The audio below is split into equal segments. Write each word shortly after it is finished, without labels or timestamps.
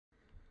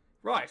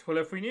Right, well,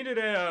 if we needed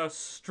a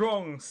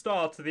strong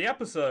start to the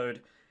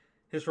episode,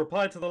 his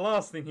reply to the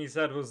last thing he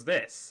said was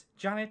this: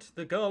 Janet,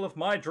 the girl of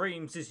my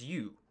dreams is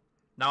you.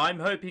 Now, I'm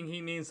hoping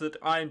he means that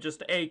I'm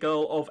just a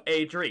girl of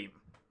a dream,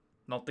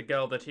 not the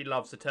girl that he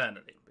loves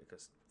eternally,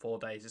 because 4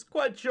 days is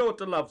quite short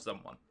to love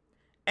someone.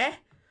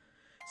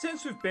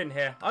 Since we've been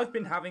here, I've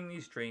been having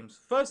these dreams.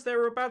 First they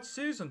were about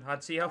Susan.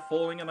 I'd see her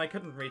falling and I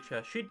couldn't reach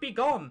her. She'd be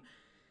gone.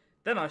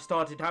 Then I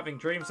started having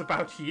dreams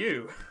about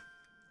you.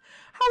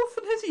 How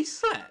often has he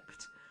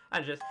slept?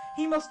 And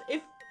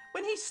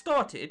when he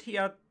started, he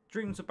had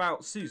dreams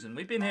about Susan.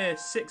 We've been here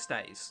 6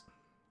 days.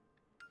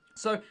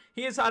 So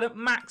he has had at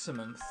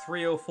maximum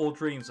 3 or 4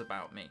 dreams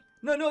about me.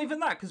 No, not even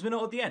that, because we're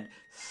not at the end.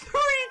 3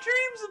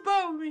 dreams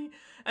about me!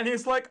 And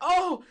he's like,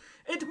 oh,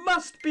 it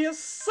must be a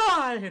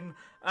sign!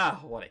 Ah,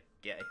 what a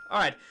gay.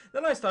 Alright,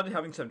 then I started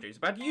having some dreams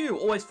about you,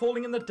 always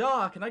falling in the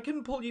dark, and I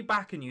couldn't pull you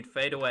back and you'd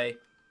fade away.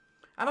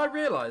 And I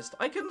realised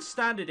I couldn't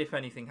stand it if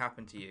anything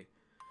happened to you.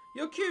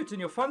 You're cute and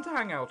you're fun to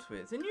hang out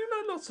with, and you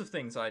know lots of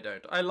things I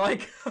don't. I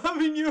like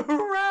having you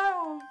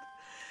around.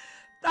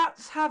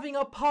 That's having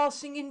a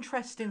passing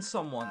interest in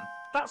someone.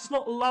 That's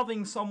not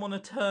loving someone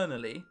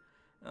eternally.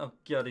 Oh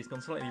god, he's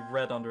gone slightly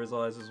red under his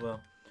eyes as well.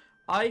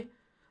 I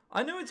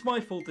know it's my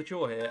fault that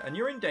you're here, and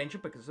you're in danger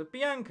because of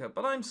Bianca,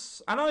 but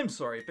I'm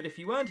sorry, but if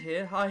you weren't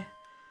here,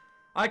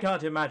 I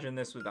can't imagine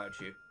this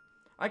without you.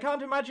 I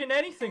can't imagine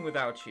anything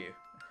without you.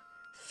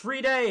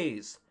 3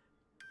 days.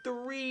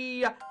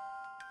 3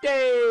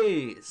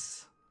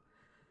 days.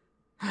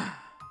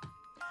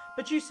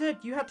 But you said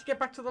you had to get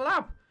back to the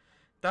lab.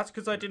 That's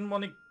because I didn't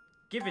want to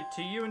give it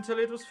to you until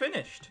it was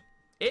finished.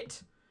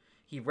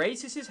 He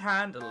raises his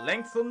hand, a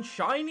lengthened,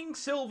 shining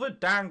silver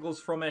dangles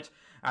from it.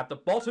 At the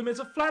bottom is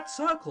a flat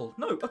circle.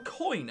 No, a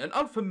coin, an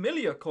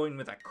unfamiliar coin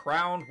with a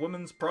crowned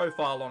woman's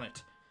profile on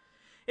it.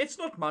 It's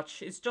not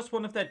much, it's just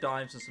one of their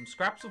dimes and some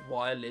scraps of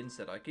wire Lynn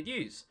said I could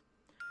use.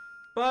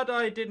 But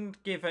I didn't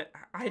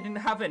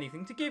have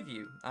anything to give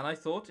you, and I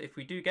thought if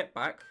we do get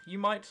back, you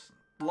might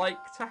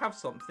like to have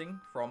something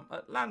from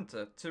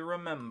Atlanta to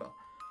remember.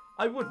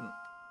 I wouldn't.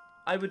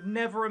 I would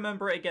never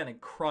remember it again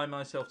and cry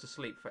myself to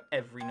sleep for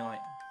every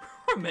night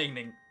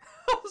remaining.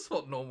 That's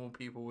what normal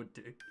people would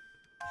do.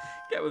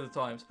 Get with the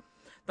times.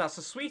 That's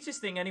the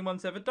sweetest thing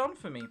anyone's ever done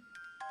for me.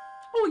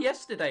 Oh,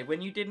 yesterday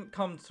when you didn't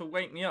come to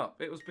wake me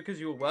up, it was because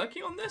you were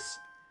working on this?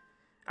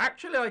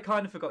 Actually, I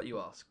kind of forgot you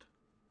asked.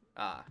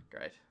 Ah,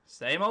 great.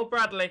 Same old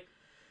Bradley.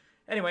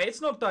 Anyway,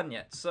 it's not done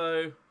yet,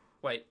 so...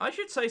 Wait, I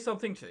should say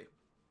something too.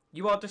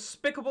 You are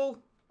despicable.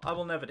 I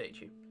will never date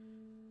you.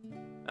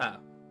 Ah.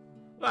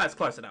 Well, that's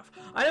close enough.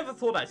 I never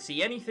thought I'd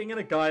see anything in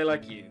a guy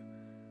like you.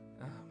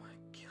 Oh my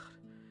god.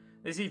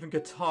 There's even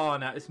guitar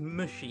now. It's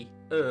mushy.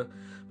 Ugh.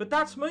 But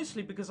that's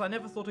mostly because I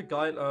never thought a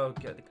guy... Oh,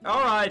 god.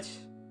 Alright.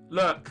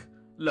 Look.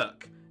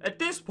 At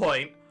this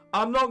point,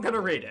 I'm not going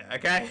to read it,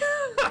 okay?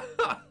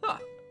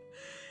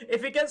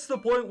 If it gets to the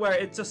point where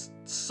it just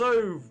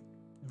so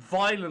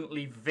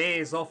violently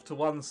veers off to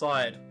one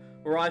side,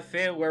 where I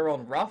feel we're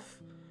on rough,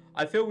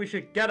 I feel we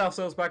should get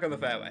ourselves back on the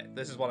fairway.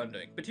 This is what I'm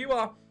doing. But you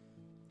are...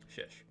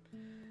 Shush.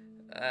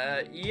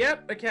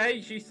 Yep,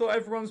 okay, she thought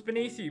everyone's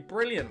beneath you.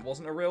 Brilliant,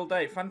 wasn't a real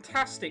date.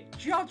 Fantastic.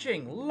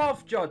 Judging,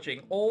 love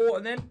judging. Oh,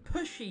 and then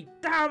pushy,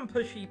 damn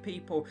pushy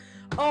people.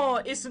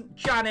 Oh, isn't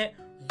Janet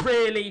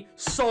really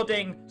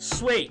sodding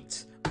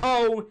sweet?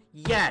 Oh,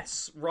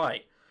 yes,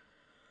 right.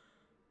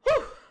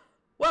 Whew.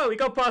 Well, we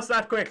got past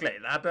that quickly.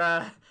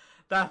 That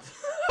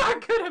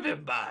could have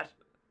been bad.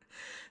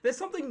 There's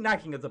something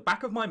nagging at the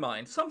back of my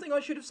mind, something I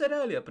should have said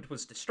earlier, but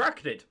was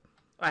distracted.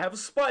 I have a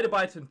spider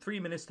bite and 3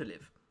 minutes to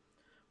live.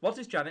 What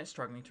is Janet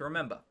struggling to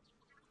remember?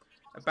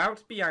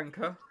 About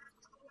Bianca.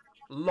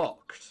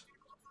 Locked.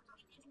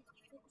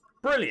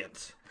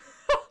 Brilliant.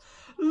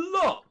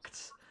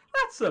 Locked.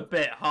 That's a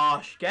bit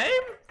harsh, game.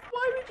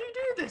 Why would you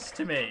do this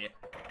to me?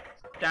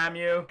 Damn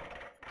you.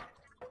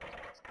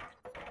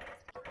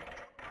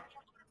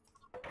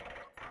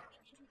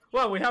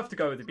 Well, we have to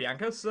go with the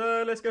Bianca,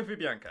 so let's go for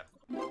Bianca.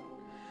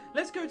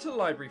 Let's go to the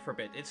library for a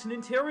bit. It's an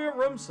interior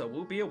room, so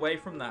we'll be away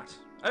from that.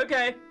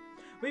 Okay.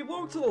 We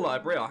walk to the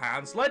library, our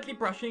hands lightly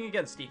brushing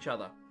against each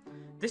other.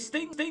 This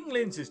thing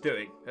Linz is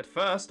doing. At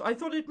first, I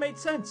thought it made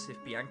sense.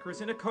 If Bianca is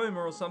in a coma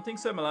or something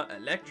similar,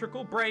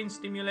 electrical brain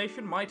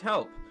stimulation might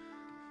help.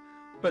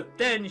 But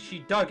then she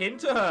dug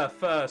into her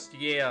first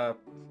year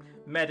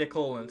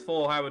medical and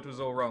thought how it was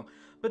all wrong.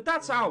 But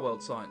that's our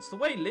world science. The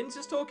way Linz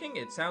is talking,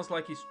 it sounds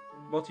like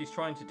what he's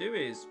trying to do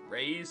is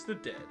raise the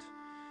dead.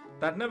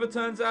 That never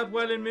turns out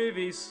well in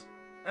movies.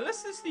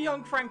 Unless it's the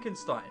young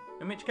Frankenstein,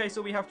 in which case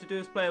all we have to do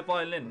is play a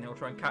violin and he'll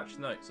try and catch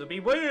the notes. It'll be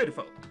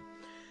beautiful.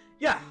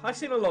 Yeah, I've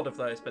seen a lot of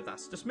those, but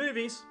that's just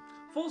movies.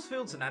 Force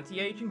fields and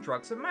anti-aging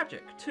drugs and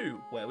magic, too,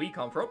 where we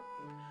come from.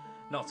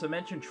 Not to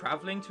mention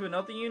travelling to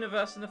another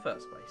universe in the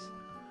first place.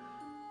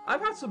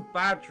 I've had some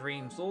bad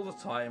dreams all the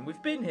time.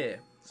 We've been here,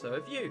 so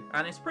have you,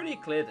 and it's pretty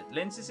clear that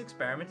Linz's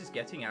experiment is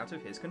getting out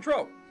of his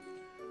control.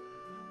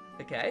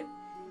 Okay.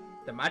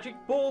 The magic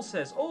ball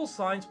says all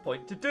signs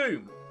point to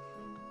doom.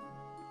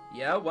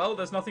 Yeah, well,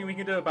 there's nothing we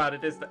can do about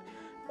it, is there?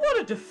 What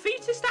a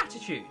defeatist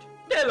attitude!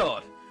 Dear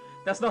Lord,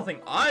 there's nothing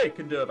I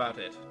can do about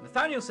it.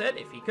 Nathaniel said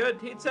if he could,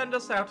 he'd send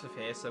us out of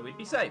here so we'd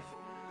be safe.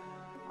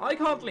 I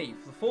can't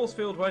leave, the force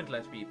field won't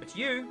let me, but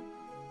you...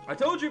 I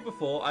told you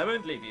before, I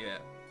won't leave you here.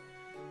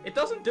 It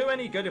doesn't do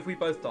any good if we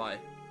both die.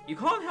 You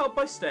can't help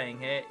by staying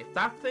here. If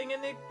that thing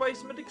in the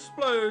basement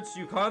explodes,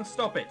 you can't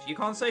stop it. You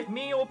can't save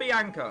me or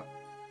Bianca.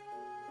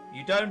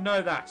 You don't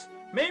know that.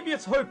 Maybe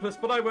it's hopeless,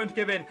 but I won't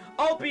give in.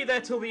 I'll be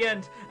there till the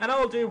end, and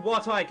I'll do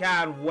what I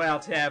can,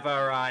 whatever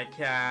I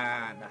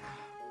can.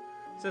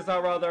 Says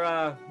that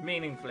rather,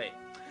 meaningfully.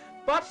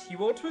 But you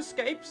ought to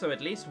escape, so at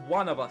least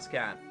one of us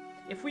can.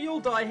 If we all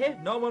die here,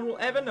 no one will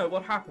ever know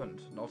what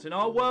happened. Not in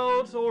our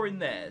world, or in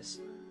theirs.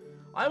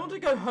 I want to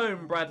go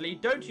home, Bradley,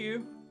 don't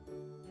you?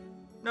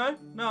 No,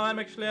 I'm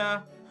actually,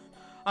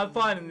 I'm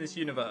fine in this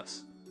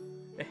universe.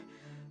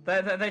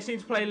 They seem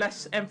to play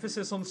less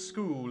emphasis on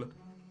school.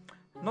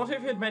 Not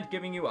if it meant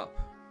giving you up.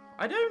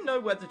 I don't know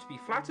whether to be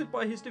flattered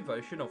by his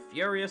devotion or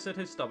furious at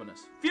his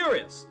stubbornness.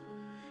 Furious!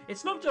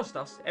 It's not just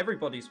us,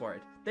 everybody's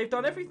worried. They've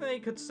done everything they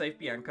could to save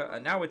Bianca,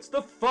 and now it's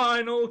the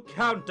final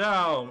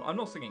countdown! I'm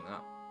not singing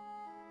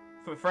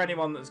that. For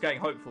anyone that's getting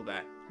hopeful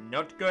there.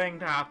 Not going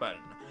to happen.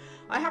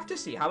 I have to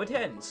see how it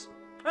ends.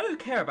 I don't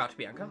care about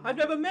Bianca. I've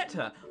never met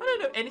her. I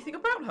don't know anything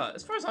about her.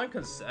 As far as I'm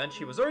concerned,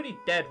 she was already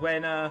dead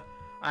when, I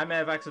may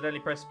have accidentally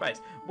pressed space.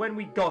 When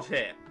we got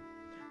here.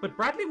 But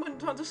Bradley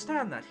wouldn't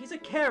understand that. He's a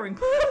caring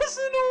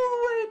person all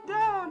the way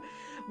down.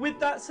 With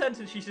that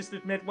sentence, she just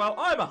admit, well,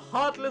 I'm a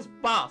heartless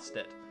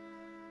bastard.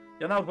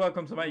 You're not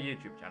welcome to my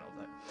YouTube channel,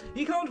 though.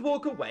 He can't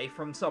walk away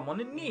from someone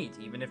in need,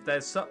 even if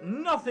there's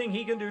nothing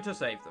he can do to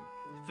save them.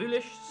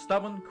 Foolish,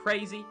 stubborn,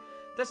 crazy.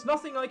 There's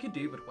nothing I can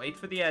do but wait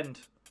for the end.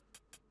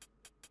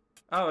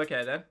 Oh,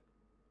 okay then.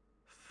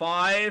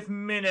 5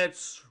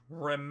 minutes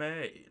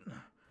remain.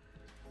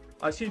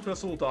 I seem to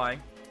us all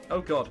dying.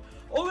 Oh god.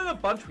 All in a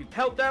bunch, we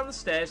pelt down the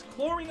stairs,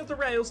 clawing at the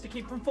rails to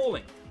keep from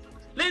falling.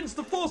 Linz,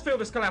 the force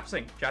field is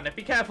collapsing. Janet,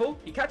 be careful.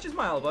 He catches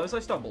my elbow as I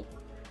stumble.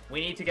 We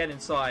need to get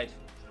inside.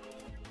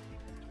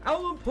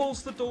 Alan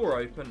pulls the door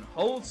open,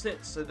 holds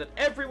it so that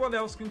everyone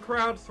else can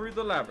crowd through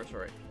the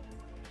laboratory.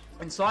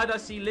 Inside, I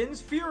see Linz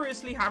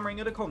furiously hammering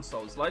at a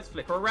console as lights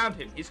flicker around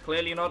him. He's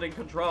clearly not in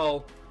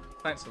control.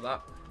 Thanks for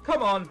that.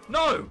 Come on,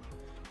 no!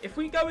 If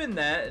we go in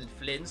there and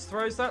Linz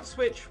throws that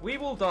switch, we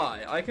will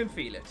die. I can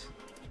feel it.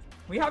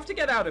 We have to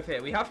get out of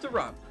here. We have to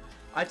run.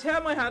 I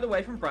tear my hand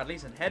away from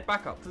Bradley's and head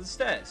back up to the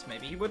stairs.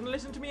 Maybe he wouldn't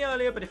listen to me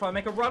earlier, but if I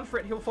make a run for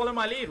it, he'll follow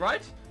my lead,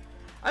 right?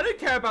 I don't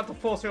care about the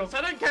force fields.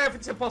 I don't care if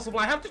it's impossible.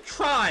 I have to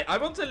try. I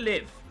want to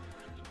live.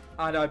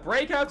 And I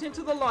break out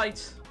into the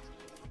light.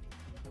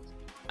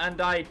 And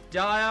I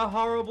die a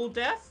horrible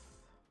death?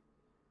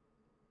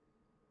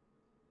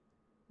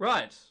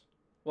 Right.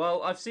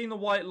 Well, I've seen the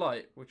white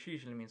light, which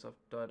usually means I've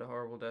died a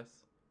horrible death.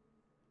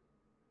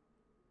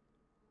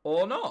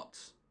 Or not,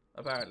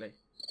 apparently.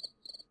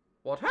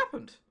 What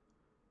happened?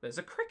 There's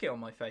a cricket on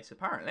my face,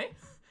 apparently.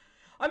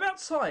 I'm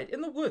outside,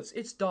 in the woods.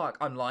 It's dark.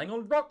 I'm lying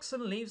on rocks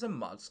and leaves and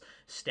muds,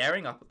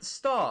 staring up at the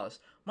stars.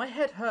 My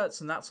head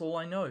hurts and that's all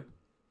I know.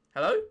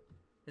 Hello?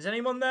 Is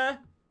anyone there?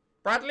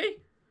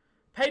 Bradley?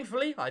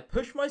 Painfully, I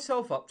push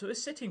myself up to a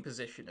sitting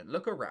position and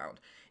look around.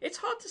 It's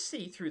hard to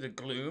see through the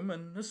gloom,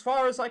 and as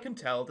far as I can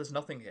tell, there's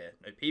nothing here.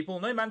 No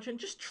people, no mansion,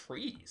 just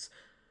trees.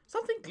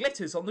 Something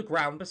glitters on the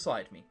ground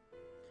beside me.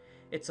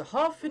 It's a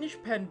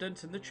half-finished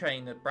pendant in the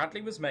chain that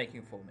Bradley was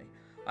making for me.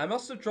 I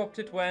must have dropped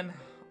it when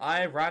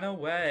I ran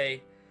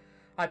away.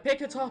 I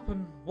pick it up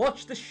and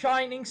watch the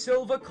shining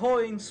silver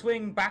coin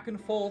swing back and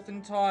forth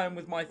in time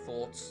with my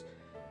thoughts.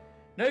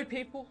 No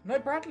people, no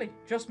Bradley,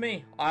 just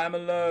me. I am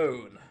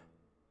alone.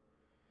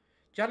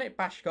 Janet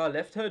Bashkar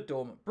left her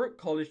dorm at Brook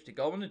College to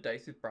go on a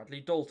date with Bradley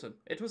Dalton.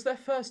 It was their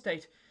first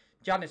date.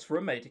 Janet's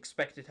roommate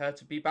expected her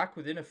to be back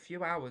within a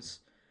few hours.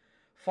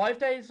 5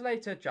 days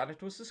later,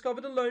 Janet was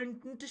discovered alone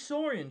and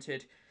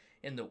disoriented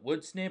in the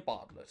woods near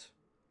Bartlett.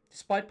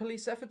 Despite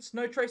police efforts,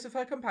 no trace of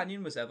her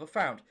companion was ever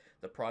found.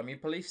 The primary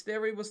police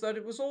theory was that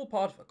it was all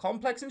part of a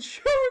complex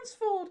insurance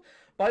fraud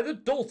by the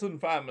Dalton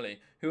family,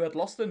 who had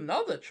lost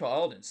another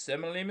child in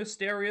similarly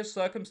mysterious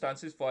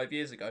circumstances 5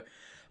 years ago.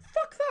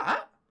 Fuck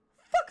that!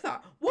 Fuck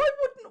that!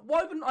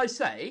 Why wouldn't I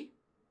say,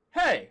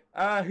 hey,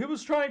 who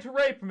was trying to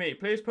rape me?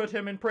 Please put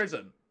him in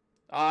prison.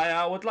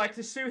 I would like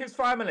to sue his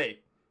family.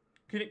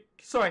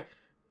 Sorry,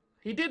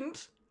 he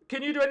didn't.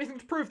 Can you do anything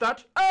to prove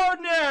that? Oh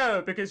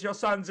no, because your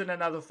son's in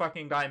another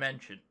fucking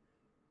dimension.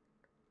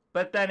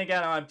 But then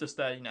again, I'm just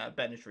a,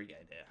 Benish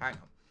Regain here. Hang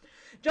on.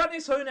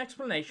 Janet's own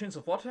explanations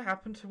of what had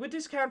happened were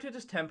discounted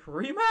as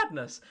temporary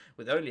madness,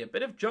 with only a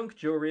bit of junk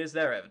jewelry as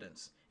their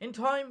evidence. In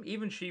time,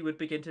 even she would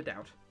begin to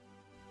doubt.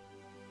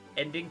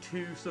 Ending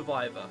 2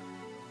 Survivor.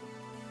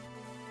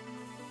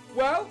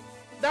 Well,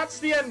 that's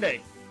the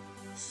ending,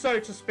 so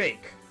to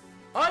speak.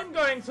 I'm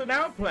going to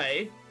now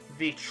play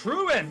the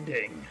true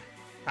ending.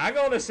 Hang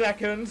on a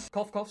second.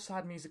 Cough, cough,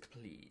 sad music,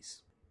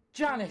 please.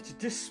 Janet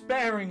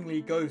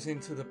despairingly goes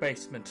into the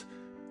basement,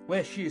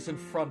 where she is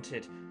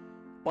confronted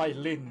by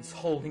Linz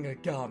holding a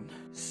gun.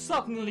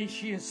 Suddenly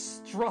she is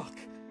struck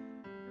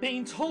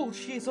Being told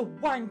she is a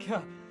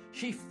wanker,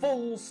 she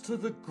falls to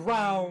the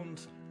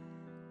ground.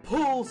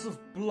 Pools of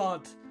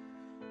blood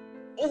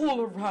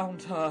all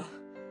around her.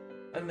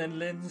 And then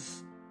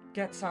Linz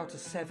gets out a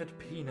severed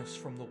penis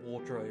from the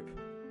wardrobe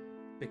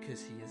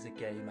because he is a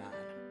gay man.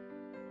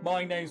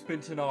 My name's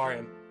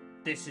ChrisTenarium.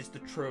 This is the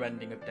true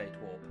ending of Date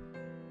Warp.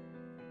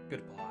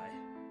 Goodbye.